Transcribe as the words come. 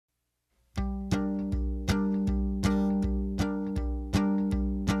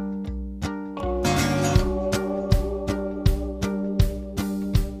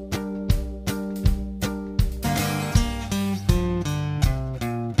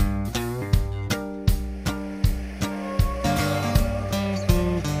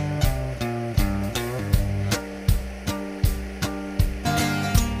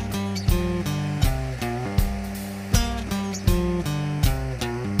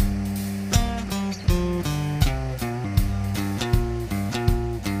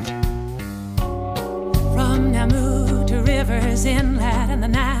Rivers Inlet and the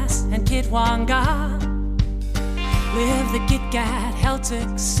Nass and Kitwanga. Live the Gitgad, Heltic,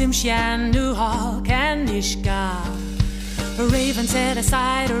 Simshan, Newhawk, and Nishka. A raven set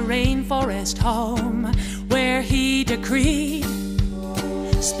aside a rainforest home where he decreed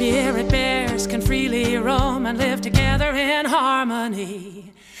spirit bears can freely roam and live together in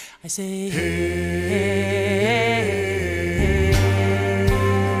harmony. I say, hey.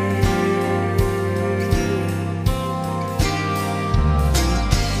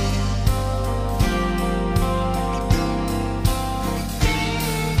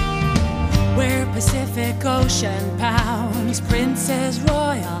 Where Pacific Ocean pounds Princess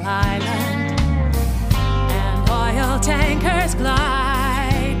Royal Island, and oil tankers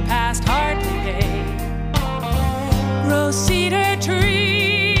glide past Hartley Bay. Grow cedar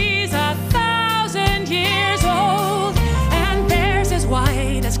trees 1,000 years old, and bears as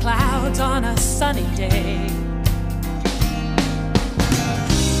white as clouds on a sunny day.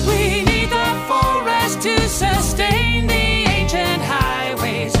 We need the forest to sustain the ancient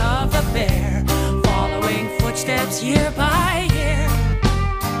highways of the bear, following footsteps year by year.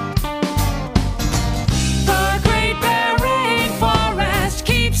 The Great Bear Rainforest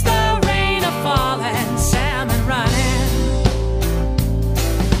keeps the rain a-falling, salmon running,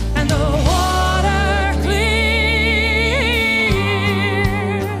 and the water clear.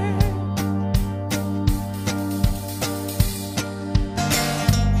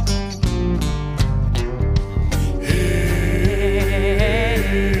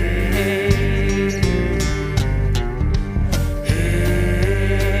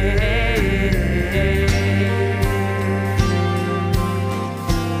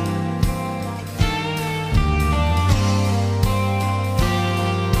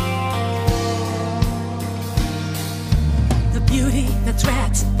 The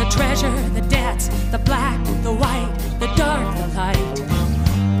threats, the treasure, the debts, the black, the white, the dark, the light.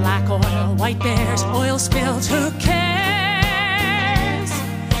 Black oil, white bears, oil spills, who cares?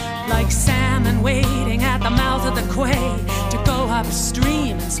 Like salmon waiting at the mouth of the quay to go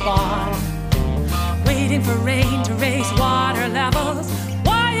upstream and spawn, waiting for rain to raise water levels.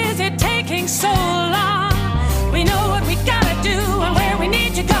 Why is it taking so long? We know what we gotta do and where we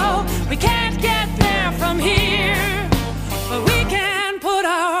need to go. We can't get there from here, but we can put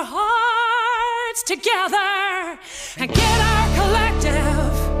our hearts together and get our